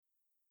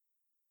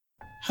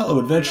Hello,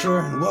 adventurer,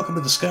 and welcome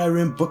to the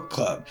Skyrim Book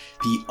Club,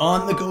 the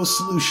on-the-go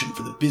solution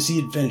for the busy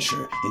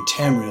adventure in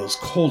Tamriel's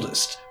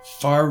coldest,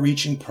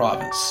 far-reaching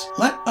province.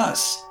 Let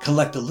us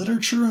collect the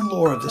literature and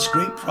lore of this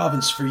great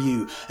province for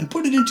you and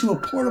put it into a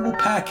portable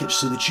package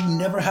so that you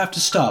never have to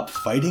stop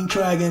fighting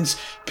dragons,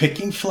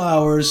 picking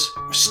flowers,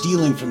 or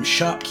stealing from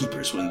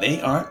shopkeepers when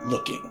they aren't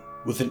looking.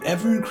 With an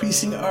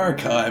ever-increasing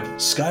archive,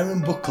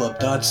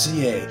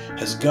 SkyrimBookClub.ca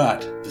has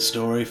got the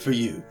story for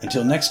you.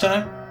 Until next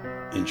time,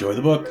 enjoy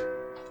the book.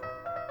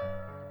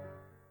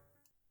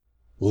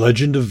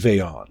 Legend of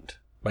Vaond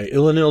by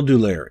Ilinil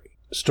Dulari.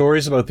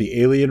 Stories about the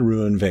alien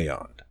ruin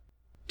Vaond.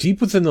 Deep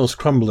within those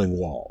crumbling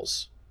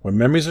walls, where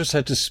memories are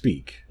set to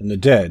speak and the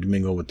dead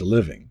mingle with the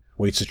living,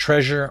 waits a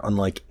treasure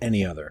unlike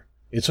any other.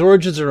 Its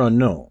origins are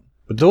unknown,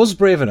 but those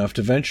brave enough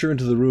to venture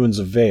into the ruins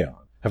of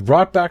Vaond have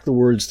brought back the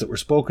words that were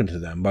spoken to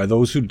them by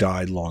those who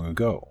died long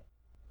ago.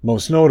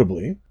 Most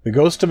notably, the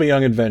ghost of a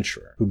young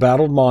adventurer who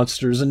battled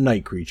monsters and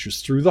night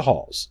creatures through the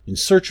halls in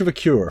search of a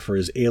cure for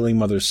his ailing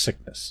mother's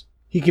sickness.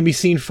 He can be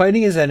seen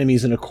fighting his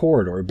enemies in a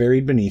corridor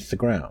buried beneath the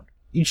ground.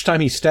 Each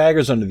time he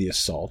staggers under the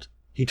assault,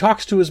 he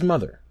talks to his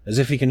mother, as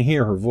if he can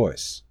hear her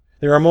voice.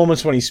 There are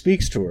moments when he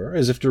speaks to her,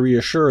 as if to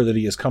reassure her that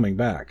he is coming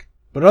back.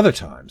 But other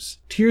times,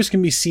 tears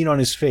can be seen on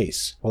his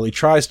face while he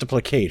tries to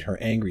placate her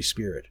angry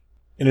spirit.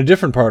 In a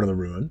different part of the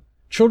ruin,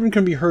 children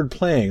can be heard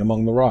playing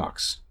among the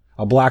rocks.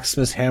 A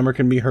blacksmith's hammer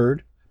can be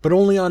heard, but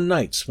only on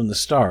nights when the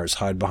stars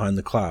hide behind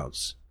the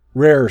clouds.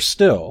 Rarer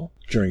still,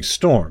 during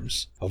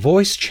storms, a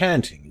voice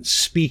chanting and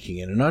speaking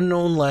in an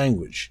unknown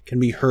language can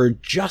be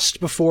heard just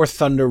before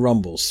thunder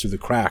rumbles through the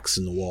cracks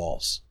in the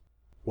walls.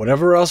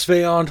 Whatever else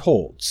Vaond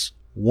holds,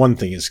 one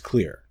thing is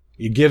clear.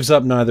 It gives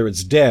up neither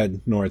its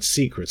dead nor its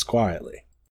secrets quietly.